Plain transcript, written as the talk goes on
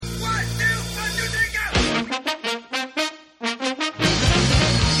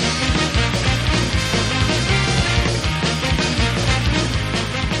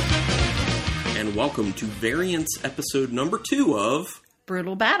welcome to Variants episode number 2 of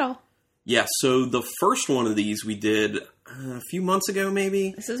Brutal Battle. Yeah, so the first one of these we did a few months ago,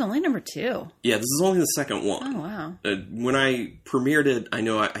 maybe? This is only number 2. Yeah, this is only the second one. Oh, wow. When I premiered it,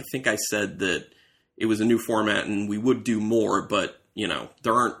 I think I said that it was a new format and we would do more, but, you know,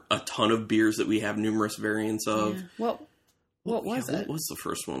 there aren't a ton of beers that we have numerous variants of. Yeah. What was it? What was the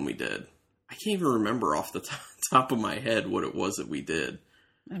first one we did? I can't even remember off the top of my head what it was that we did.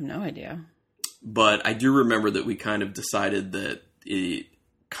 I have no idea. But I do remember that we kind of decided that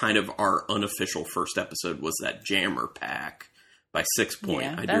our unofficial first episode was that Jammer Pack by 6 Point.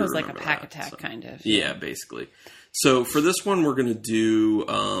 Yeah, I that do was like a remember pack that, attack kind of. Yeah, basically. So for this one, we're going to do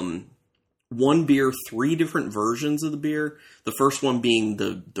one beer, 3 different versions of the beer. The first one being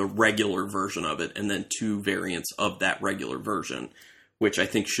the regular version of it, and then 2 variants of that regular version, which I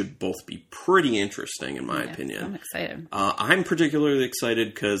think should both be pretty interesting in my opinion. I'm excited. I'm particularly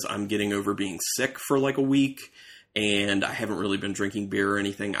excited because I'm getting over being sick for like a week, and I haven't really been drinking beer or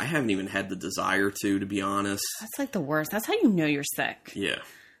anything. I haven't even had the desire to be honest. That's like the worst. That's how you know you're sick. Yeah.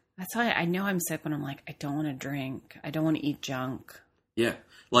 That's how I know I'm sick when I'm like, I don't want to drink. I don't want to eat junk. Yeah.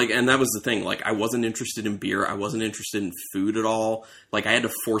 Like, and that was the thing. Like, I wasn't interested in beer. I wasn't interested in food at all. Like, I had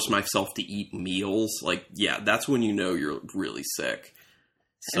to force myself to eat meals. Like, yeah, that's when you know you're really sick.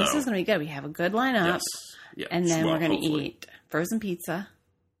 So, this is going to be good. We have a good lineup. Yes. Yeah. And then Well, we're going to hopefully. eat frozen pizza.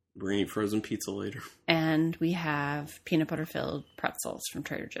 We're going to eat frozen pizza later. And we have peanut butter filled pretzels from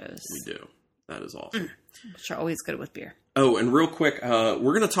Trader Joe's. We do. That is awesome. Which are always good with beer. Oh, and real quick, we're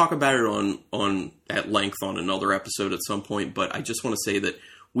going to talk about it on at length on another episode at some point, but I just want to say that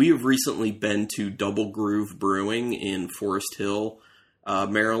we have recently been to Double Groove Brewing in Forest Hill,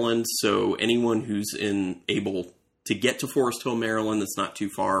 Maryland. So anyone who's able to get to Forest Hill, Maryland, that's not too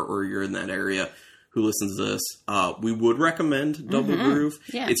far, or you're in that area who listens to this, we would recommend Double Groove.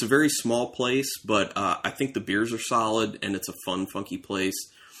 Yeah. It's a very small place, but I think the beers are solid, and it's a fun, funky place.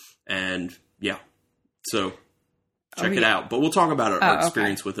 And yeah, so check it out. But we'll talk about our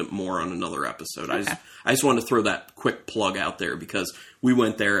experience with it more on another episode. Okay. I just wanted to throw that quick plug out there because we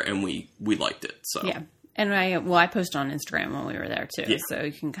went there and we liked it. So Yeah. And I posted on Instagram when we were there too. Yeah. So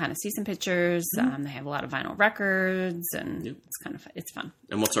you can kind of see some pictures. They have a lot of vinyl records and it's fun.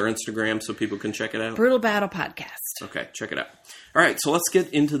 And what's our Instagram so people can check it out? Brutal Battle Podcast. Okay, check it out. All right, so let's get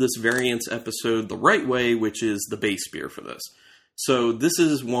into this variants episode the right way, which is the base beer for this. So this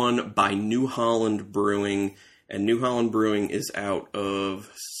is one by New Holland Brewing, and New Holland Brewing is out of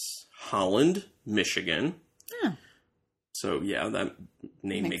Holland, Michigan. Yeah. So yeah, that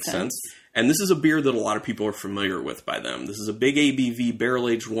name makes sense. And this is a beer that a lot of people are familiar with by them. This is a big ABV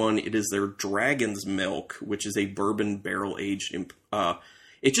barrel-aged one. It is their Dragon's Milk, which is a bourbon barrel-aged...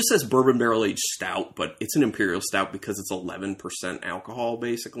 it just says bourbon barrel-aged stout, but it's an imperial stout because it's 11% alcohol,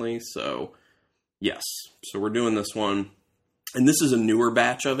 basically. So, yes. So we're doing this one. And this is a newer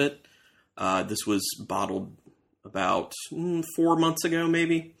batch of it. This was bottled about 4 months ago,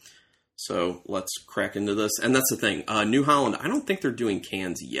 maybe. So let's crack into this. And that's the thing. New Holland, I don't think they're doing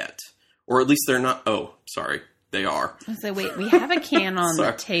cans yet. Or at least they're not. Oh, sorry. They are. I was like, wait, we have a can on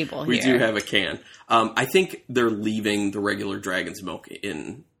the table here. We do have a can. I think they're leaving the regular Dragon's Milk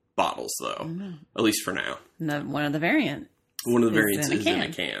in bottles, though. Mm-hmm. At least for now. One of the variants. One of the variants is in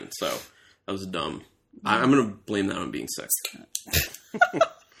a can. So that was dumb. I'm going to blame that on being sick.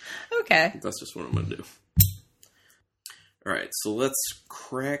 Okay. That's just what I'm going to do. All right, so let's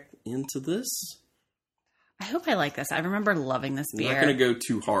crack into this. I hope I like this. I remember loving this beer. I'm not going to go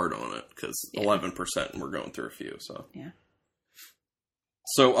too hard on it because 11% and we're going through a few. So yeah.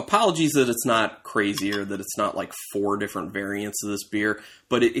 So apologies that it's not crazy or that it's not like 4 different variants of this beer,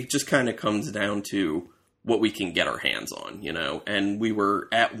 but it just kind of comes down to what we can get our hands on, you know. And we were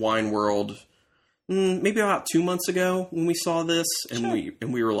at Wine World maybe about 2 months ago when we saw this, and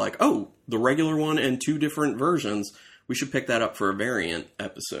we were like, oh, the regular one and 2 different versions. We should pick that up for a variant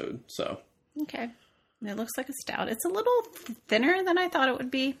episode. So okay. It looks like a stout. It's a little thinner than I thought it would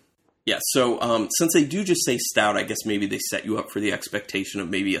be. Yeah, so since they do just say stout, I guess maybe they set you up for the expectation of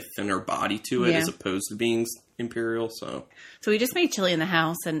maybe a thinner body to it as opposed to being imperial. So we just made chili in the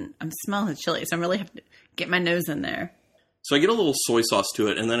house, and I'm smelling chili, so I really have to get my nose in there. So I get a little soy sauce to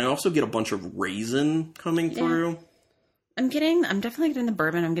it, and then I also get a bunch of raisin coming through. I'm definitely getting the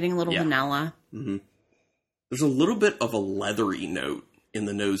bourbon. I'm getting a little vanilla. Mm-hmm. There's a little bit of a leathery note in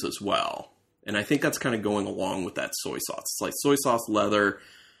the nose as well. And I think that's kind of going along with that soy sauce. It's like soy sauce, leather.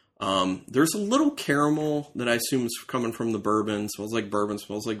 There's a little caramel that I assume is coming from the bourbon. Smells like bourbon,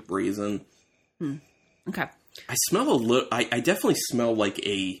 smells like raisin. Okay. I smell a little... I definitely smell like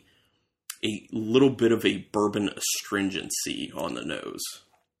a little bit of a bourbon astringency on the nose.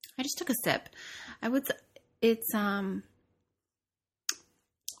 I just took a sip. I would say it's kind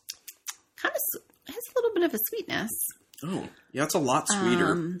of has a little bit of a sweetness. Oh, yeah, it's a lot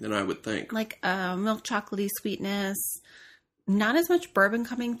sweeter than I would think. Like milk chocolatey sweetness. Not as much bourbon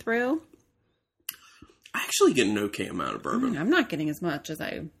coming through. I actually get an okay amount of bourbon. I'm not getting as much as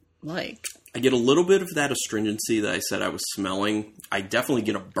I like. I get a little bit of that astringency that I said I was smelling. I definitely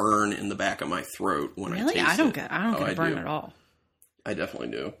get a burn in the back of my throat when I taste it. I don't get a burn at all. I definitely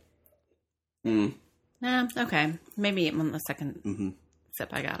do. Okay. Maybe on the second sip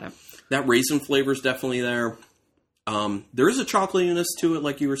I got it. That raisin flavor is definitely there. There is a chocolatiness to it,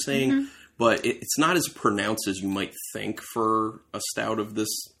 like you were saying, but it's not as pronounced as you might think for a stout of this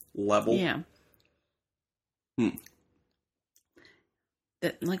level. Yeah.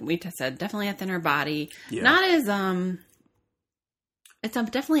 Like we said, definitely a thinner body. Yeah. Not as it's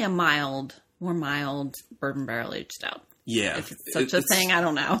definitely a more mild bourbon barrel aged stout. Yeah, if it's such a thing, I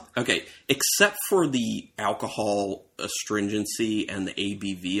don't know. Okay, except for the alcohol astringency and the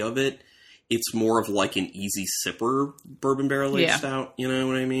ABV of it, it's more of like an easy sipper bourbon barrel aged stout. You know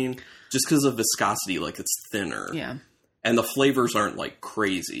what I mean? Just because of viscosity, like it's thinner. Yeah, and the flavors aren't like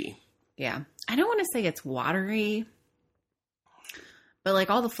crazy. Yeah, I don't want to say it's watery, but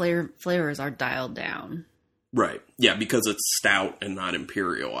like all the flavors are dialed down. Right. Yeah, because it's stout and not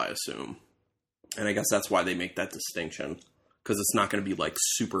imperial, I assume. And I guess that's why they make that distinction. Because it's not going to be like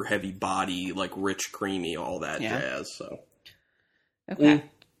super heavy body, like rich, creamy, all that jazz. So, okay.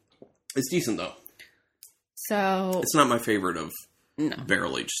 It's decent though. So it's not my favorite of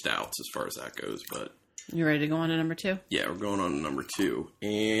barrel aged stouts as far as that goes. But you ready to go on to number 2? Yeah, we're going on to number 2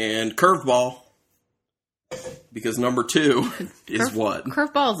 and curveball. Because number 2 is what?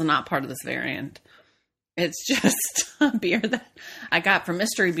 Curveball is not part of this variant. It's just a beer that I got from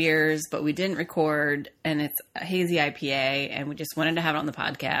Mystery Beers, but we didn't record, and it's a hazy IPA, and we just wanted to have it on the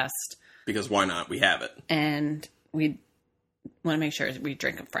podcast. Because why not? We have it. And we want to make sure we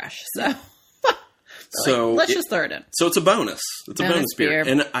drink it fresh. So, let's just throw it in. So it's a bonus. It's a bonus beer.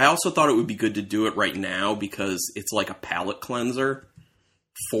 And I also thought it would be good to do it right now because it's like a palate cleanser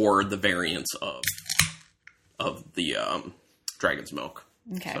for the variants of the Dragon's Milk.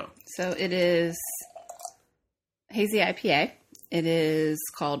 Okay. So it is hazy IPA. It is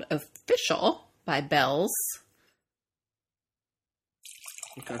called Official by Bell's.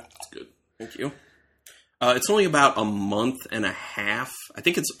 Okay, that's good. Thank you. It's only about a month and a half. I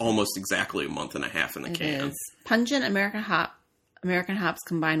think it's almost exactly a month and a half in the can. It is. Pungent American hops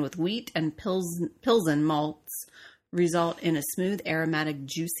combined with wheat and Pilsen malts result in a smooth, aromatic,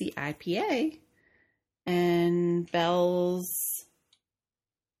 juicy IPA. And Bell's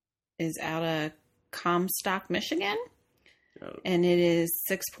is out of Comstock, Michigan. And it is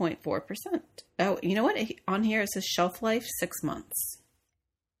 6.4%. Oh, you know what? On here it says shelf life 6 months.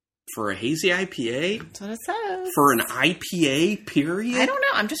 For a hazy IPA? That's what it says. For an IPA, period? I don't know.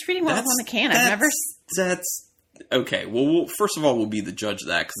 I'm just reading what was on the can. That's... Okay, well, first of all, we'll be the judge of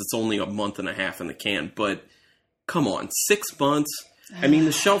that because it's only a month and a half in the can. But, come on, 6 months... I mean,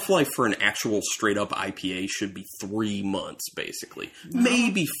 the shelf life for an actual straight-up IPA should be 3 months, basically. No.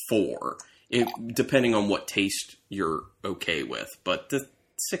 Maybe 4, depending on what taste you're okay with. But the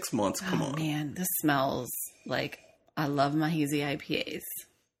 6 months, come on. Oh, man, this smells like... I love my hazy IPAs.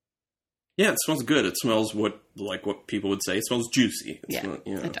 Yeah, it smells good. It smells what people would say. It smells juicy.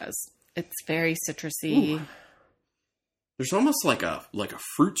 It does. It's very citrusy. Ooh. There's almost like a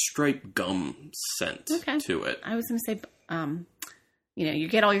fruit stripe gum scent to it. I was going to say... you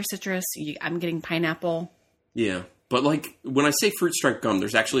get all your citrus. I'm getting pineapple. Yeah. But, when I say fruit stripe gum,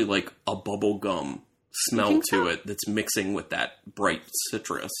 there's actually, a bubble gum smell to it that's mixing with that bright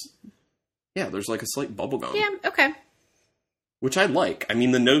citrus. Yeah, there's, a slight bubble gum. Yeah, okay. Which I like. I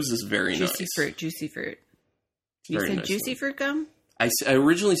mean, the nose is very nice. Juicy fruit. You said nice juicy fruit gum? I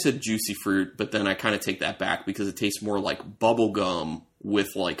originally said juicy fruit, but then I kind of take that back because it tastes more like bubble gum with,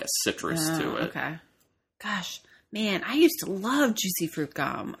 a citrus to it. Okay. Gosh. Man, I used to love juicy fruit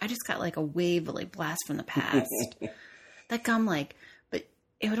gum. I just got a wave of blast from the past. That gum, but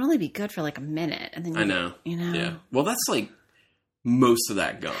it would only be good for a minute, and then I know. Yeah. Well, that's most of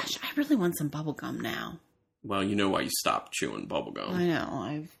that gum. Gosh, I really want some bubble gum now. Well, you know why you stopped chewing bubble gum. I know.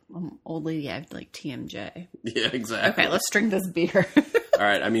 I'm an old lady. I have TMJ. Yeah, exactly. Okay, let's drink this beer. All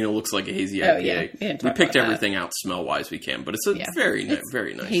right. I mean, it looks like a hazy IPA. Yeah. We picked everything out smell wise we can, but it's very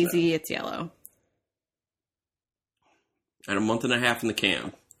nice. Hazy. It's yellow. And a month and a half in the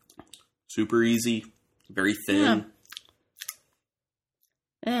can. Super easy. Very thin.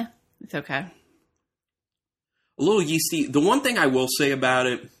 Yeah. It's okay. A little yeasty. The one thing I will say about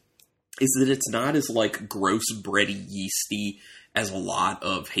it is that it's not as gross bready yeasty as a lot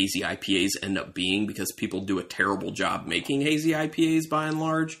of hazy IPAs end up being, because people do a terrible job making hazy IPAs by and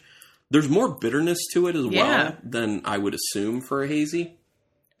large. There's more bitterness to it as well than I would assume for a hazy.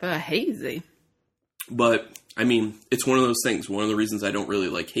 A hazy. But, I mean, it's one of those things. One of the reasons I don't really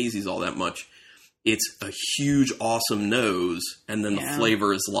like hazies all that much, it's a huge, awesome nose, and then the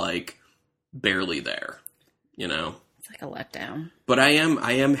flavor is, like, barely there, you know? It's like a letdown. But I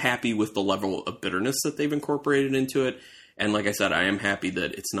am happy with the level of bitterness that they've incorporated into it. And like I said, I am happy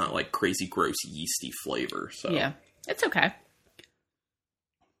that it's not, like, crazy, gross, yeasty flavor. So yeah, it's okay.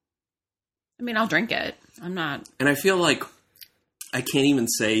 I mean, I'll drink it. I'm not... And I feel like I can't even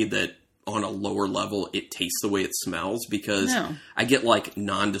say that on a lower level it tastes the way it smells, because I get, like,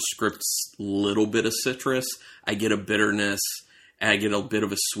 nondescript little bit of citrus. I get a bitterness. And I get a bit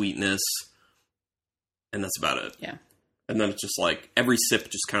of a sweetness. And that's about it. Yeah. And then it's just, like, every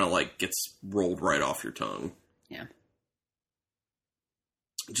sip just kind of, like, gets rolled right off your tongue. Yeah.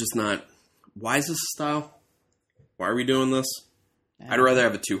 Just not... Why is this style? Why are we doing this? I'd rather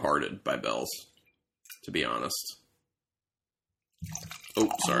have a Two-Hearted by Bell's, to be honest. Oh,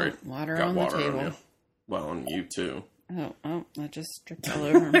 sorry. Water Got on water the table. on you. Well, on you, too. Oh, that just dripped all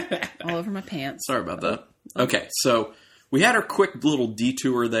over my pants. Sorry about that. Okay, so we had our quick little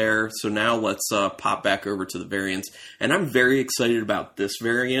detour there, so now let's pop back over to the variants. And I'm very excited about this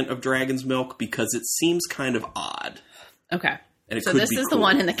variant of Dragon's Milk because it seems kind of odd. Okay. And it so could this be is cool. the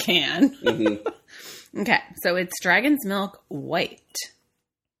one in the can. Mm-hmm. Okay, so it's Dragon's Milk White.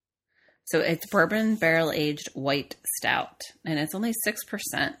 So it's bourbon barrel-aged white stout, and it's only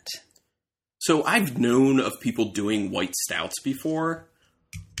 6%. So I've known of people doing white stouts before.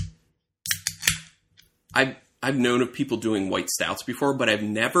 I've known of people doing white stouts before, but I've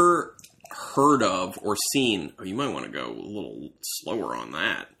never heard of or seen... Oh, you might want to go a little slower on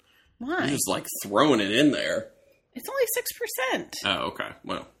that. Why? You're just, like, throwing it in there. It's only 6%. Oh, okay.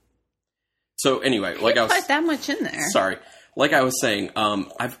 Well... So anyway, like I was... put that much in there. Sorry. Like I was saying,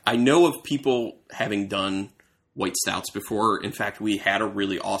 I know of people having done white stouts before. In fact, we had a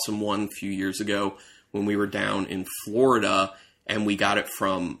really awesome one a few years ago when we were down in Florida, and we got it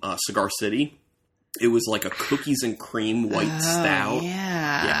from Cigar City. It was like a cookies and cream white stout.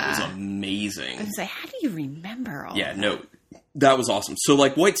 Yeah. Yeah, it was amazing. I was like, how do you remember all that? No, that was awesome. So,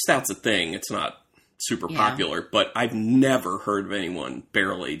 like, white stout's a thing. It's not super popular, but I've never heard of anyone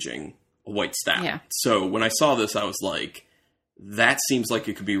barrel aging a white stout. Yeah. So when I saw this, I was like, that seems like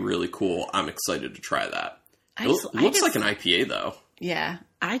it could be really cool. I'm excited to try that. It looks like an IPA, though. Yeah.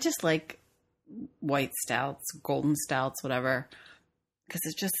 I just like white stouts, golden stouts, whatever, because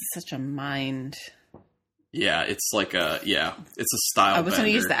it's just such a mind. Yeah, it's like it's a style I was going to bender.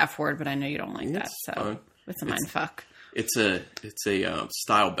 use the F word, but I know you don't like that, so fine. it's a mind fuck. It's a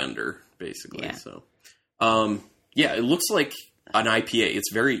style bender, basically. Yeah. So, it looks like an IPA.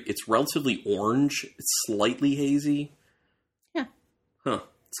 It's relatively orange. It's slightly hazy. Yeah. Huh.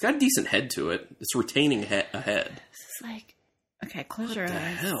 It's got a decent head to it. It's retaining a head. This is like, okay, close your eyes. What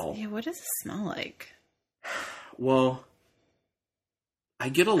the hell? Yeah, what does it smell like? Well, I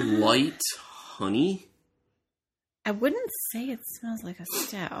get a light honey. I wouldn't say it smells like a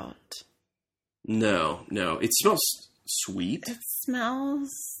stout. No. It smells sweet. It smells,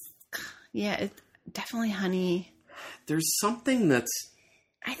 it's definitely honey. There's something that's...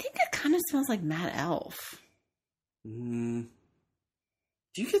 I think it kind of smells like Mad Elf. Do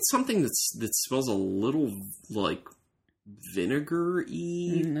you get something that smells a little like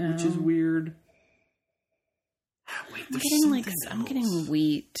vinegar-y, No. which is weird? Wait, I'm getting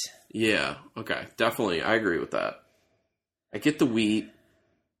wheat. Yeah, okay, definitely, I agree with that. I get the wheat.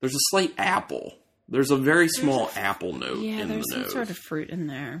 There's a slight apple. There's a very small apple note in the nose. Yeah, there's some sort of fruit in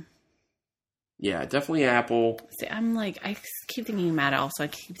there. Yeah, definitely apple. See, I keep thinking Mad Elf, so I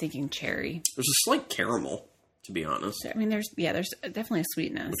keep thinking cherry. There's a slight caramel, to be honest. I mean, there's definitely a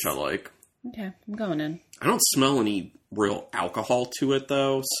sweetness. Which I like. Okay, I'm going in. I don't smell any real alcohol to it,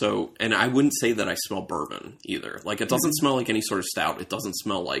 though. So, and I wouldn't say that I smell bourbon either. Like, it doesn't smell like any sort of stout. It doesn't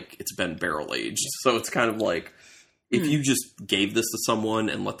smell like it's been barrel aged. So it's kind of like, if you just gave this to someone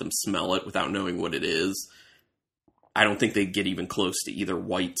and let them smell it without knowing what it is, I don't think they'd get even close to either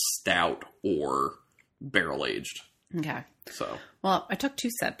white stout or barrel aged. Okay. So, well, I took 2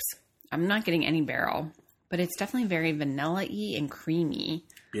 sips. I'm not getting any barrel, but it's definitely very vanilla-y and creamy.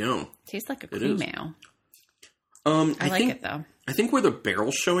 yeah. Tastes like a cream ale. I like it, though. I think where the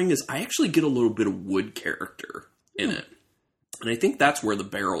barrel's showing is I actually get a little bit of wood character in it. And I think that's where the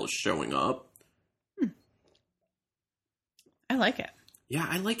barrel is showing up. I like it. Yeah,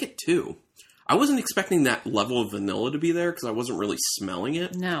 I like it too. I wasn't expecting that level of vanilla to be there because I wasn't really smelling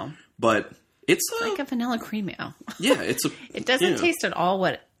it. No. But It's like a vanilla cream ale. Yeah, it doesn't taste at all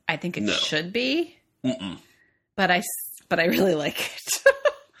what I think it should be. But I really like it.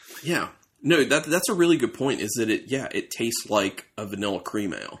 Yeah. No, that's a really good point, is that it tastes like a vanilla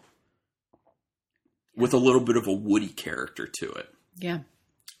cream ale. With a little bit of a woody character to it. Yeah.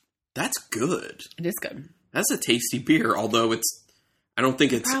 That's good. It is good. That's a tasty beer, although I don't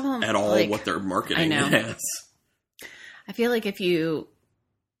think it's at all what they're marketing it as. I feel like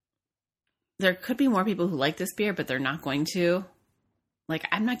there could be more people who like this beer, but they're not going to. Like,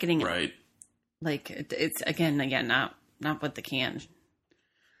 I'm not getting it. Right. Like, it's, again, not what the can.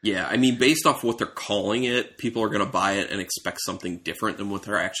 Yeah, I mean, based off what they're calling it, people are going to buy it and expect something different than what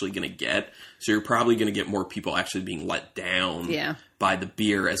they're actually going to get. So you're probably going to get more people actually being let down by the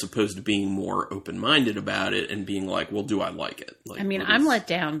beer, as opposed to being more open-minded about it and being like, well, do I like it? Like, I mean, I'm let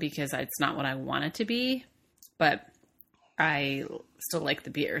down because it's not what I want it to be, but I still like the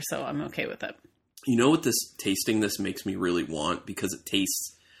beer, so I'm okay with it. You know what tasting this makes me really want, because it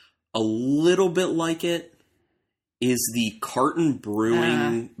tastes a little bit like it, is the Carton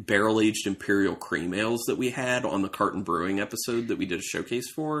Brewing barrel-aged Imperial Cream Ales that we had on the Carton Brewing episode that we did a showcase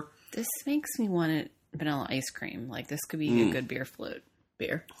for. This makes me want it vanilla ice cream. Like, this could be a good beer float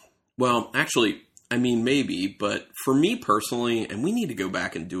beer. Well, actually, I mean, maybe, but for me personally, and we need to go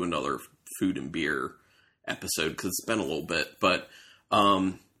back and do another food and beer episode, because it's been a little bit, but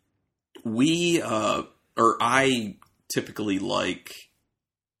I typically like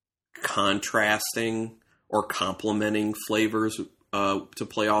contrasting or complementing flavors to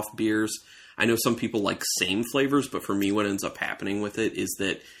play off beers. I know some people like same flavors, but for me what ends up happening with it is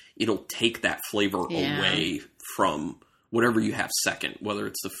that it'll take that flavor away from whatever you have second, whether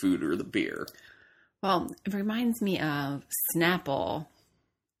it's the food or the beer. Well, it reminds me of Snapple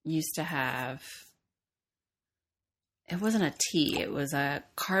used to have, it wasn't a tea, it was a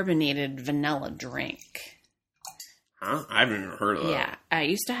carbonated vanilla drink. Huh? I haven't even heard of that. Yeah, I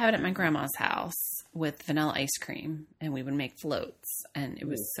used to have it at my grandma's house with vanilla ice cream, and we would make floats, and it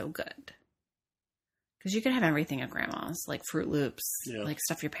was so good. Because you could have everything at grandma's, like Fruit Loops, like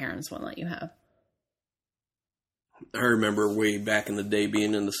stuff your parents won't let you have. I remember way back in the day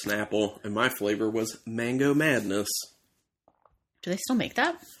being in the Snapple, and my flavor was Mango Madness. Do they still make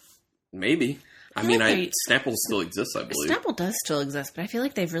that? Maybe. I mean, Snapple still exists, I believe. Snapple does still exist, but I feel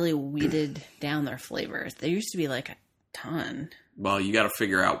like they've really weeded down their flavors. There used to be like a ton. Well, you got to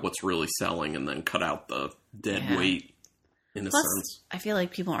figure out what's really selling and then cut out the dead weight, in a sense. I feel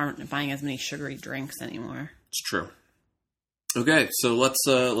like people aren't buying as many sugary drinks anymore. It's true. Okay, so let's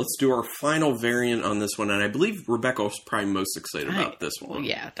do our final variant on this one, and I believe Rebecca was probably most excited about this one.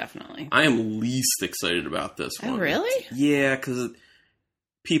 Yeah, definitely. I am least excited about this one. Oh, really? Yeah, because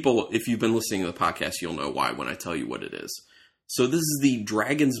people, if you've been listening to the podcast, you'll know why when I tell you what it is. So this is the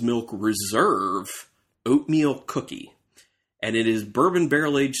Dragon's Milk Reserve Oatmeal Cookie. And it is bourbon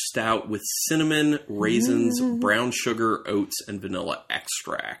barrel-aged stout with cinnamon, raisins, brown sugar, oats, and vanilla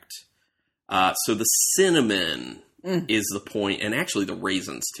extract. So the cinnamon is the point, and actually the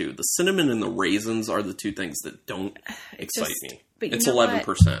raisins, too. The cinnamon and the raisins are the two things that don't excite me. It's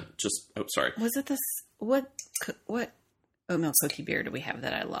 11%. Sorry. Was it this... What oatmeal cookie beer do we have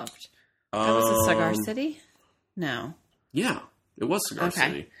that I loved? Was it Cigar City? No. Yeah, it was Cigar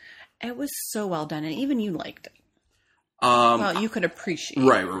City. It was so well done, and even you liked it. Well, you could appreciate it.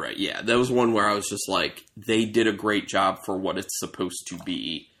 Right. Yeah, that was one where I was just like, they did a great job for what it's supposed to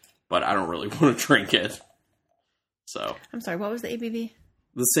be, but I don't really want to drink it. So I'm sorry, what was the ABV?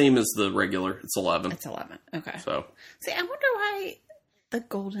 The same as the regular. It's 11. It's 11. Okay. So see, I wonder why the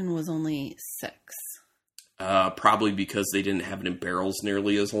golden was only 6. Probably because they didn't have it in barrels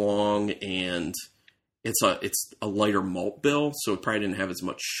nearly as long, and it's a lighter malt bill, so it probably didn't have as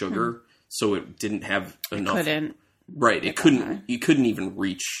much sugar, so it didn't have enough. It couldn't. Right, it couldn't. You couldn't even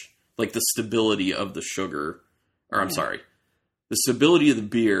reach like the stability of the sugar, or I'm sorry, the stability of the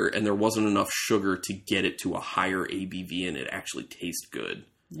beer, and there wasn't enough sugar to get it to a higher ABV, and it actually tastes good.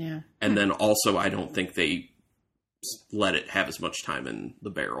 Yeah, and then also I don't think they let it have as much time in the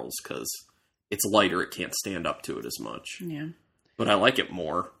barrels because it's lighter; it can't stand up to it as much. Yeah, but I like it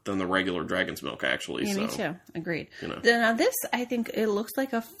more than the regular Dragon's Milk. Actually, me too. Agreed. Now this, I think, it looks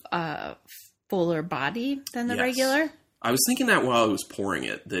like a fuller body than the regular. I was thinking that while I was pouring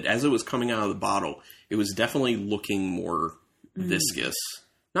it, that as it was coming out of the bottle, it was definitely looking more viscous.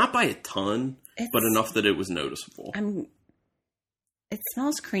 Not by a ton, but enough that it was noticeable. It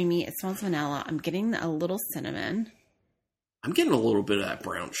smells creamy. It smells vanilla. I'm getting a little cinnamon. I'm getting a little bit of that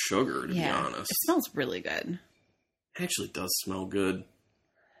brown sugar, to be honest. It smells really good. It actually does smell good.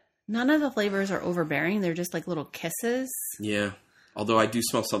 None of the flavors are overbearing. They're just like little kisses. Yeah. Although I do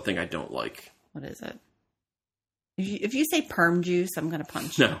smell something I don't like. What is it? If you say perm juice, I'm going to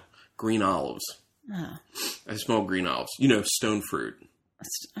punch you. No, green olives. Oh. I smell green olives. Stone fruit.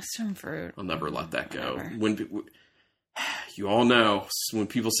 Stone fruit. I'll never let that go. Whatever. You all know, when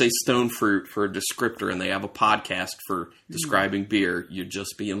people say stone fruit for a descriptor and they have a podcast for describing beer, you're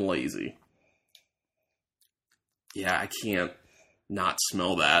just being lazy. Yeah, I can't not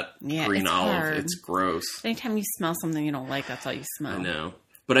smell that green olive. Hard. It's gross. Anytime you smell something you don't like, that's all you smell. I know.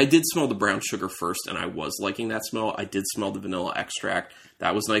 But I did smell the brown sugar first, and I was liking that smell. I did smell the vanilla extract.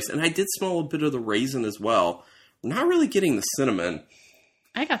 That was nice. And I did smell a bit of the raisin as well. I'm not really getting the cinnamon.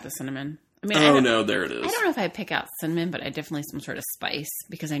 I got the cinnamon. I mean, no, there it is. I don't know if I pick out cinnamon, but I definitely some sort of spice.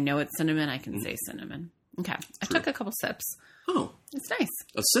 Because I know it's cinnamon, I can say cinnamon. Okay. True. I took a couple sips. Oh. It's nice.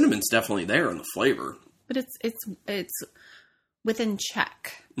 The cinnamon's definitely there in the flavor. But it's within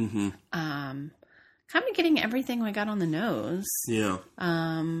check. Mm-hmm. Kind of getting everything I got on the nose. Yeah.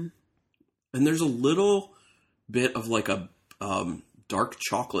 And there's a little bit of like a dark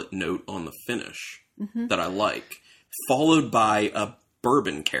chocolate note on the finish that I like, followed by a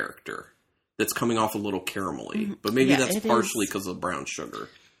bourbon character that's coming off a little caramelly. But maybe that's partially because of brown sugar.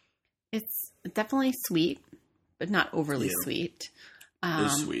 It's definitely sweet, but not overly sweet. It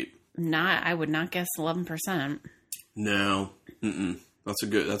is sweet. I would not guess 11%. No. That's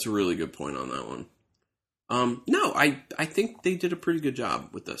a really good point on that one. No, I think they did a pretty good job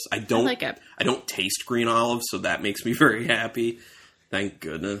with this. I like it. I don't taste green olives, so that makes me very happy. Thank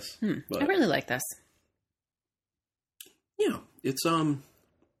goodness. I really like this. Yeah, it's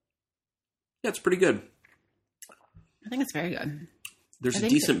it's pretty good. I think it's very good. There's a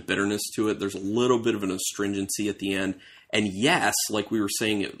decent bitterness to it. There's a little bit of an astringency at the end. And yes, like we were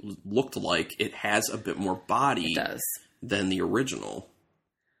saying, it looked like it has a bit more body than the original.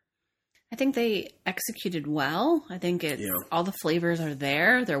 I think they executed well. I think all the flavors are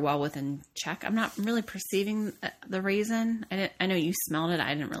there. They're well within check. I'm not really perceiving the raisin. I know you smelled it.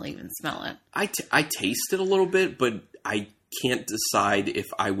 I didn't really even smell it. I tasted a little bit, but I can't decide if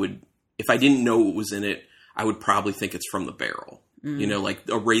I didn't know what was in it, I would probably think it's from the barrel. Like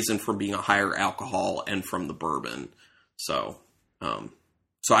a raisin from being a higher alcohol and from the bourbon. So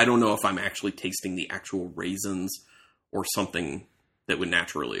I don't know if I'm actually tasting the actual raisins or something that would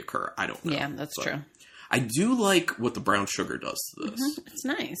naturally occur. I don't know. Yeah, that's true. I do like what the brown sugar does to this. It's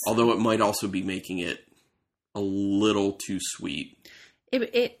nice. Although it might also be making it a little too sweet.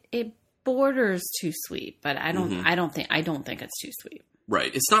 It borders too sweet, but I don't think it's too sweet.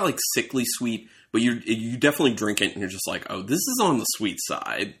 Right. It's not like sickly sweet, but you definitely drink it and you're just like, oh, this is on the sweet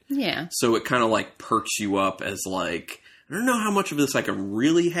side. Yeah. So it kind of like perks you up as like, I don't know how much of this I can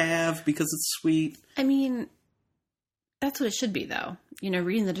really have because it's sweet. I mean, that's what it should be, though.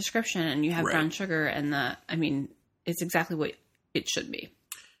 Reading the description and you have brown sugar and it's exactly what it should be.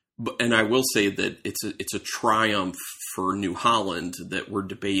 And I will say that it's a triumph for New Holland that we're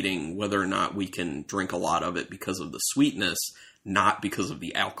debating whether or not we can drink a lot of it because of the sweetness, not because of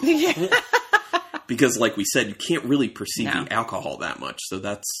the alcohol. Because, like we said, you can't really perceive the alcohol that much. So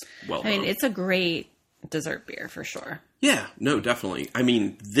that's well known. It's a great dessert beer for sure. Yeah, no, definitely. I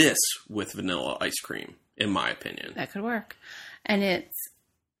mean, this with vanilla ice cream, in my opinion. That could work. And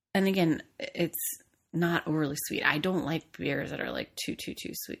again, it's not overly sweet. I don't like beers that are like too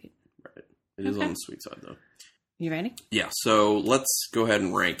sweet. Right. It is on the sweet side, though. You ready? Yeah, so let's go ahead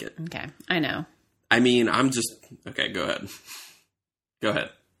and rank it. Okay, I know. I mean, okay, go ahead. Go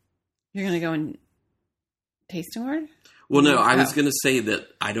ahead. You're going to go in tasting order? Well, no, I was going to say that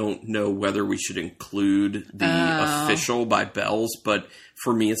I don't know whether we should include the official by Bell's, but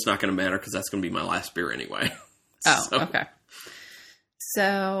for me, it's not going to matter because that's going to be my last beer anyway. Okay.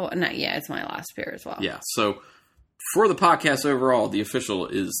 So, it's my last beer as well. Yeah, so for the podcast overall, the official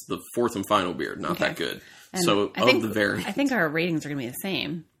is the fourth and final beer. Not that good. And so, I think our ratings are going to be the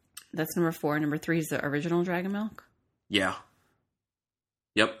same. That's number 4. Number 3 is the original Dragon Milk. Yeah.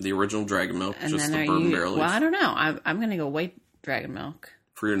 Yep, the original Dragon Milk, and just the bourbon barrel. Well, I don't know. I'm going to go white Dragon Milk.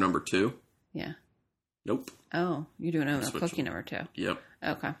 For your number 2? Yeah. Nope. Oh, you're doing a cookie number 2. Yep.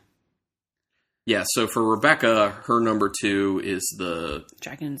 Okay. Yeah, so for Rebecca, her number 2 is the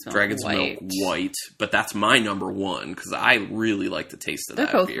Dragon's Milk White, but that's my number 1 because I really like the taste of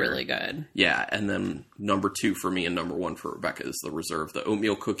that beer. They're both really good. Yeah, and then number 2 for me and number 1 for Rebecca is the Reserve, the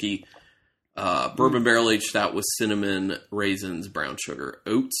oatmeal cookie, bourbon barrel aged stout with cinnamon, raisins, brown sugar,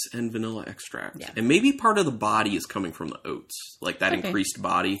 oats, and vanilla extract. Yeah. And maybe part of the body is coming from the oats, like that increased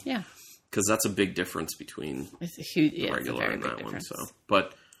body. Yeah. Because that's a big difference between it's a huge, the regular and that difference. one. So,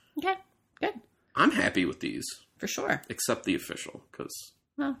 but okay, good. I'm happy with these. For sure. Except the official, because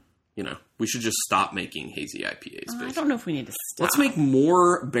we should just stop making hazy IPAs. I don't know if we need to stop. Let's make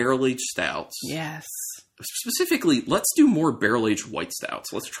more barrel-aged stouts. Yes. Specifically, let's do more barrel-aged white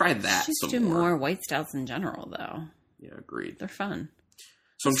stouts. Let's try that some more. Let's do more white stouts in general, though. Yeah, agreed. They're fun.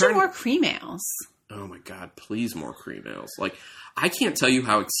 So let's do more cream ales. Oh my God, please more cream ales. Like, I can't tell you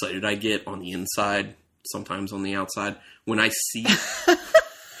how excited I get on the inside, sometimes on the outside, when I see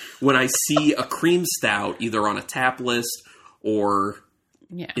a cream stout either on a tap list or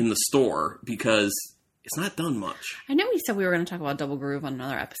in the store, because it's not done much. I know we said we were going to talk about Double Groove on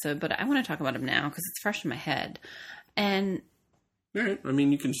another episode, but I want to talk about them now because it's fresh in my head. And all right, I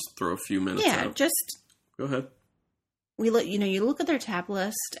mean, you can just throw a few minutes out. Just go ahead. You look at their tap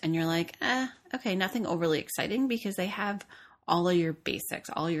list and you're like, okay, nothing overly exciting because they have all of your basics,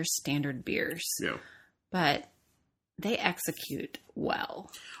 all your standard beers. Yeah. But they execute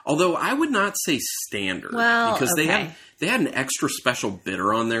well. Although I would not say standard. Well, because they had an extra special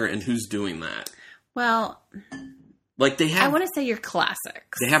bitter on there, and who's doing that? Well, like they have. I want to say your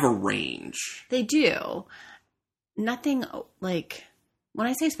classics. They have a range. They do. Nothing like. When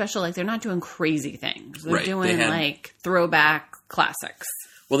I say special, like, they're not doing crazy things. They're doing, like, throwback classics.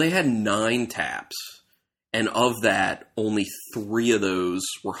 Well, they had 9 taps, and of that, only 3 of those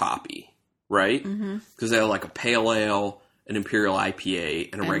were hoppy, right? Because they had, like, a pale ale, an imperial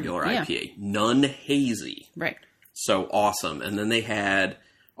IPA, and a regular IPA. None hazy. Right. So, awesome. And then they had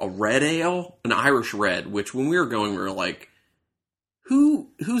a red ale, an Irish red, which when we were going, we were like,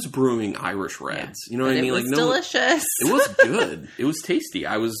 Who's brewing Irish reds? You know what I mean? It was delicious. It was good. It was tasty.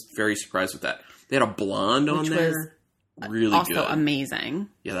 I was very surprised with that. They had a blonde on there. Really also good. Also amazing.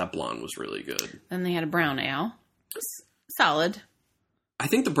 Yeah, that blonde was really good. Then they had a brown ale. Just solid. I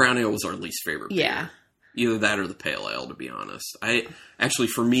think the brown ale was our least favorite beer. Yeah. Either that or the pale ale, to be honest.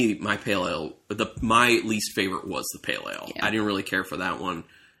 For me, my pale ale, my least favorite was the pale ale. Yeah. I didn't really care for that one.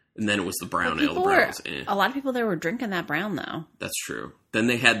 And then it was the brown ale. The brown was a lot of people there were drinking that brown, though. That's true. Then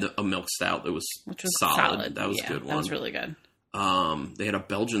they had a milk stout that was, solid. That was a good one. That was really good. They had a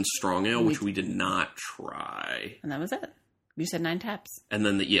Belgian strong ale, which we did not try. And that was it. You said 9 taps. And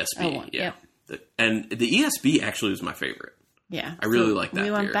then the ESB. Oh, yeah. And the ESB actually was my favorite. Yeah. I really like that beer.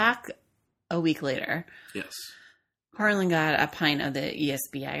 We went back a week later. Yes. Harlan got a pint of the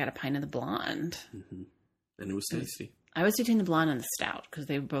ESB. I got a pint of the blonde. Mm-hmm. And it was tasty. I was between the blonde and the stout because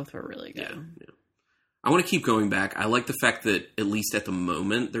they both were really good. Yeah. I want to keep going back. I like the fact that, at least at the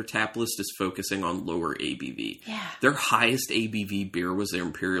moment, their tap list is focusing on lower ABV. Yeah. Their highest ABV beer was their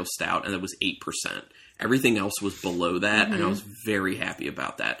Imperial Stout, and it was 8%. Everything else was below that, and I was very happy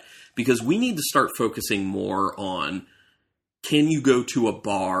about that. Because we need to start focusing more on, can you go to a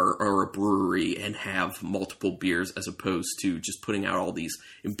bar or a brewery and have multiple beers as opposed to just putting out all these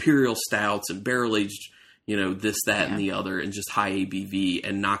Imperial Stouts and barrel-aged, this, that, and the other, and just high ABV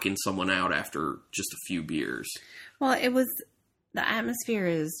and knocking someone out after just a few beers. Well, the atmosphere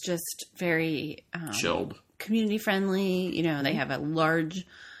is just very chilled, community friendly. They have a large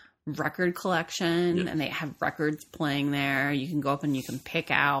record collection and they have records playing there. You can go up and you can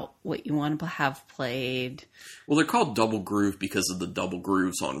pick out what you want to have played. Well, they're called Double Groove because of the double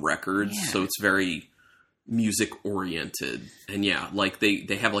grooves on records. Yeah. So it's very music oriented. And like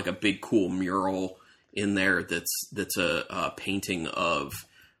they have like a big cool mural in there that's a painting of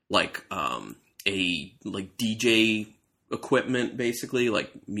like a like DJ equipment, basically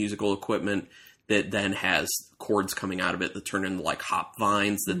like musical equipment that then has cords coming out of it that turn into like hop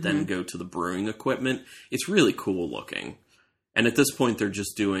vines that then go to the brewing equipment. It's really cool looking. And at this point they're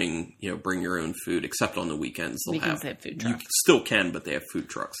just doing, bring your own food, except on the weekends. They have food trucks. You still can, but they have food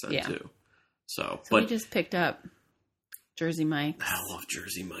trucks then too. So we just picked up Jersey Mike's. I love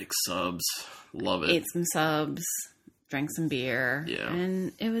Jersey Mike's subs. Love it. Ate some subs, drank some beer. Yeah.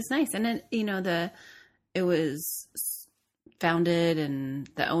 And it was nice. And then, it was founded and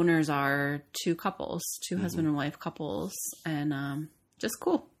the owners are 2 couples, 2 husband and wife couples. And just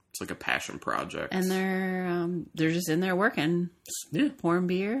cool. It's like a passion project. And they're just in there working. Yeah. Pouring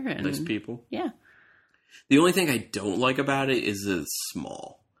beer. And nice people. Yeah. The only thing I don't like about it is that it's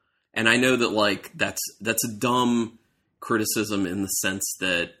small. And I know that like that's a dumb criticism in the sense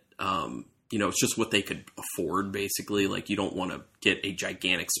that it's just what they could afford, basically. Like, you don't want to get a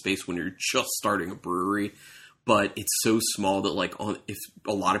gigantic space when you're just starting a brewery. But it's so small that, like, if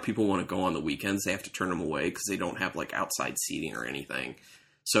a lot of people want to go on the weekends, they have to turn them away because they don't have, like, outside seating or anything.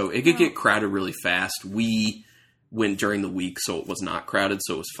 So it could get crowded really fast. We went during the week, so it was not crowded,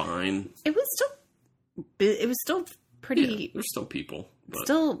 so it was fine. It was still pretty... Yeah, there's still people. But.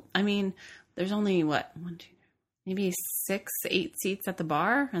 Still, I mean, there's only, 1, 2, maybe 6, 8 seats at the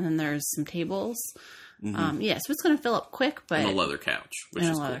bar, and then there's some tables. Mm-hmm. So it's going to fill up quick, but... And a leather couch, which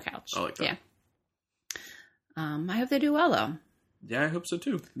is cool. Couch. I like that. Yeah. I hope they do well, though. Yeah, I hope so,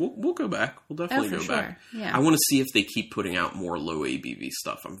 too. We'll go back. We'll definitely go back. Yeah. I want to see if they keep putting out more low ABV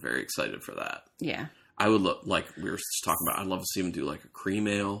stuff. I'm very excited for that. Yeah. I would look, like we were just talking about, I'd love to see them do like a cream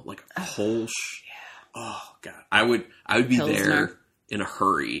ale, like a Kolsch. Yeah. Oh, God. I would be Pilsner. there in a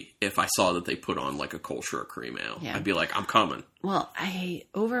hurry if I saw that they put on like a Kolsch or a cream ale. Yeah. I'd be like, I'm coming. Well, I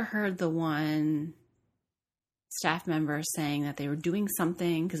overheard the one staff member saying that they were doing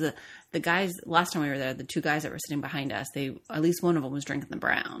something because the guys, last time we were there, the 2 guys that were sitting behind us, at least one of them was drinking the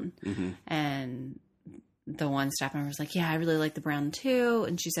brown. Mm-hmm. And the one staff member was like, yeah, I really like the brown too.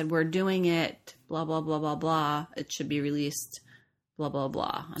 And she said, we're doing it, blah, blah, blah, blah, blah. It should be released, blah, blah,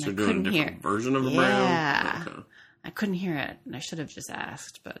 blah. And so I couldn't hear a different version of a brown? Yeah. Okay. I couldn't hear it. And I should have just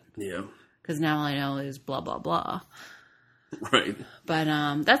asked, but... Yeah. Because now all I know is blah, blah, blah. Right. But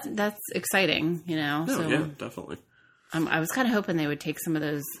that's exciting, you know? No, yeah, definitely. I was kind of hoping they would take some of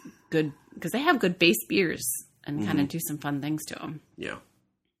those good... Because they have good base beers and kind of do some fun things to them. Yeah.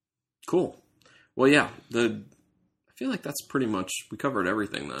 Cool. Well, yeah, I feel like that's pretty much, we covered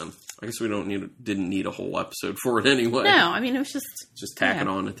everything then. I guess we didn't need a whole episode for it anyway. No, I mean, it was just tack it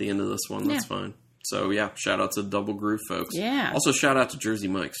on at the end of this one. That's fine. So, yeah, shout out to Double Groove, folks. Yeah. Also, shout out to Jersey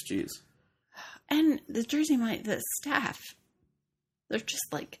Mike's. Jeez. And the Jersey Mike, the staff, they're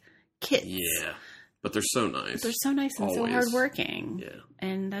just like kids. Yeah. But they're so nice. They're so nice and so hardworking. Yeah.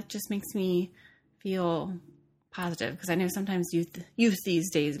 And that just makes me feel positive because I know sometimes youth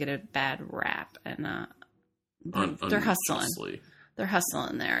these days get a bad rap, and they're hustling. They're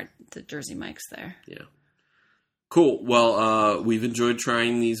hustling there at the Jersey Mike's there. Yeah. Cool. Well, we've enjoyed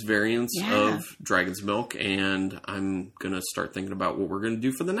trying these variants of Dragon's Milk, and I'm going to start thinking about what we're going to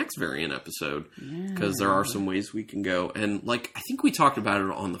do for the next variant episode because there are some ways we can go. And like, I think we talked about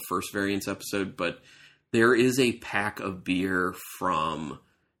it on the first variants episode, but there is a pack of beer from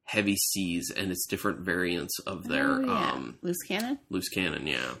Heavy Seas, and it's different variants of their Loose Cannon. Loose Cannon,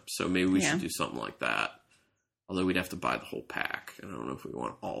 yeah. So maybe we should do something like that. Although we'd have to buy the whole pack, and I don't know if we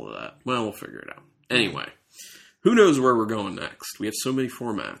want all of that. Well, we'll figure it out. Anyway, who knows where we're going next? We have so many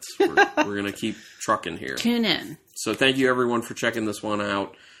formats. We're going to keep trucking here. Tune in. So thank you, everyone, for checking this one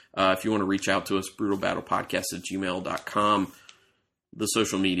out. If you want to reach out to us, brutalbattlepodcast@gmail.com. The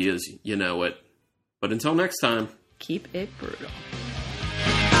social medias, you know it. But until next time, keep it brutal.